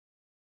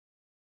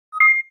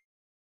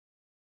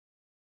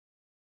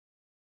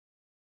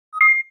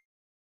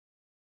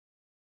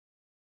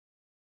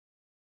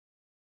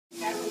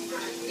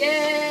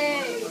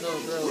Yay!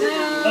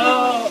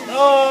 Oh,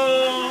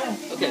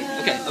 no! Okay.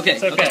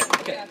 It's okay.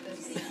 Okay.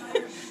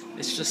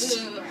 It's just...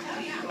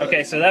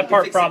 Okay, so that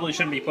part probably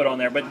shouldn't be put on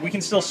there, but we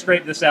can still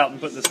scrape this out and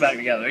put this back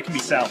together. It can be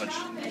salvaged.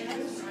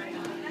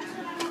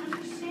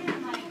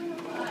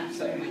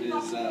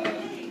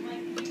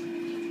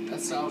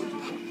 That's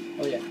salvageable.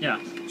 Oh yeah. Yeah.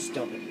 Just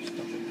dump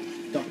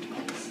it. Dump it.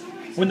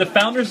 When the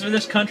founders of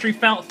this country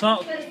found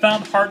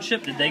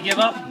hardship, did they give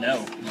up?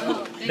 No.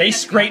 They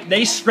scraped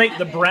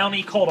the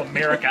brownie called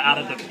America out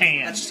of the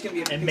pan That's just gonna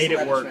be a and made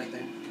it work. right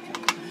there.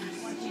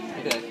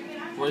 Okay.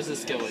 Where's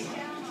this going?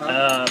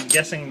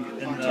 Guessing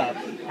in the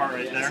part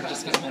right there. I'm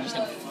just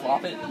gonna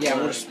flop it? Yeah,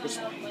 we'll just push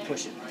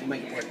it. We'll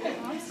make it work.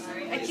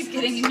 I keep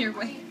getting in your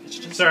way.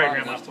 Sorry,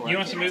 Grandma. You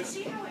want some move?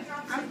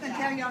 I'm gonna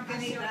tell y'all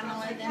can eat it. I'm gonna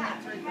let them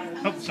have 3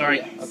 Oh, sorry.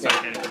 Yeah, okay.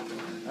 Sorry, Katy.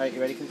 Alright,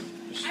 you ready?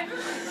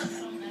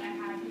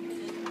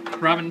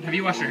 Robin, have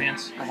you washed your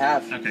hands? I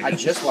have. Okay. I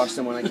just washed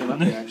them when I came up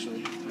here,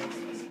 actually.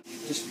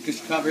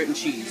 Just cover it in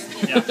cheese.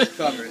 Yeah.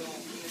 Cover it.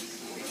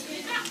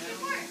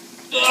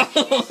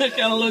 Oh, it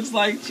kind of looks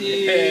like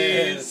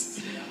cheese.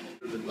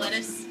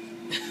 Lettuce.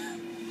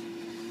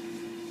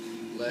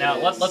 Now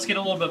let's get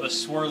a little bit of a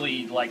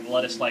swirly, like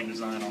lettuce-like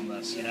design on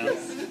this. You know.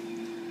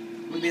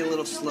 We'll be a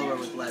little slower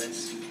with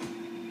lettuce. It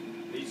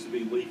needs to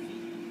be leafy.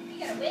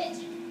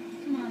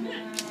 Come on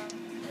now.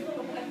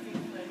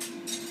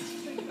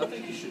 I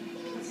think you should.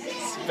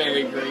 It's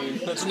very green.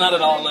 It's not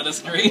at all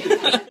lettuce green.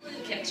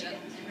 Ketchup.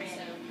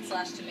 /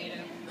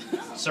 tomato.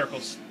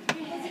 Circles.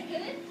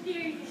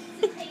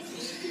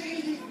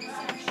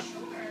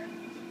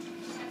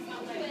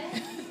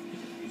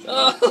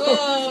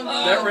 Oh,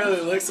 That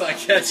really looks like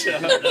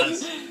ketchup. It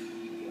does.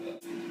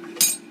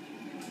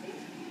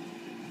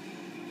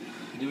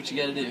 do what you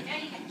gotta do.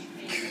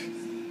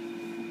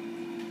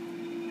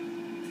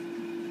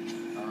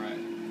 Alright.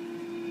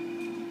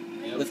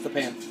 Yep. Lift the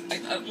pan.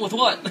 With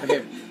what? Right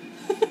here.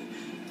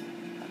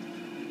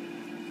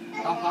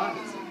 How hot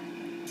is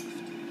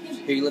it?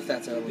 Here, you lift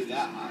that so it'll Be lift.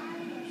 that hot.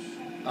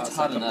 Oh, It's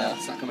hot not coming out. enough.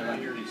 It's not coming I out.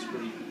 hear these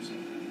screams.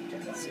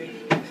 Okay, let's see.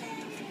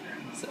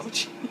 Is that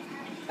what you...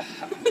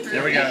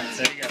 There we go.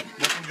 There you go.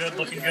 Looking good.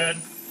 Looking good.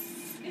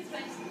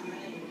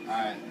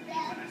 Alright.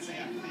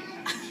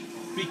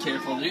 Be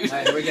careful, dude.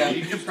 Alright, here we go.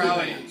 You could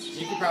probably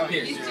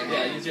Here, use your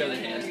yeah, use your other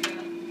hand.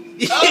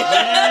 It's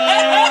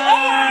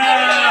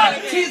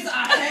a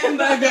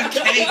hamburger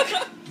cake!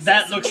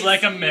 That looks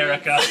like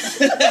America.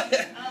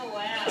 Oh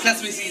wow.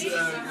 Sesame seeds.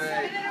 Oh,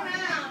 great.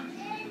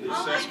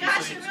 Oh my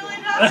gosh, it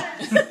really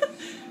does.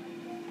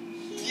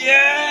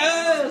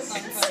 Yes!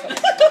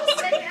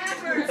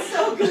 It's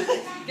so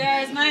good.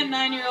 Guys, my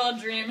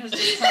 9-year-old dream has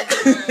just come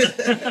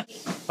true.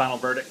 Final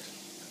verdict.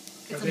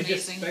 It's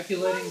amazing.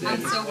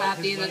 I'm so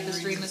happy that this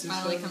dream has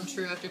finally come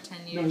true after 10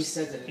 No, he years.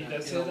 says it. He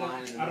does say that?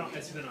 I don't.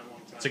 It's been a long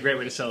time. It's a great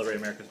way to celebrate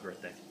America's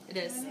birthday. It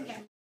is.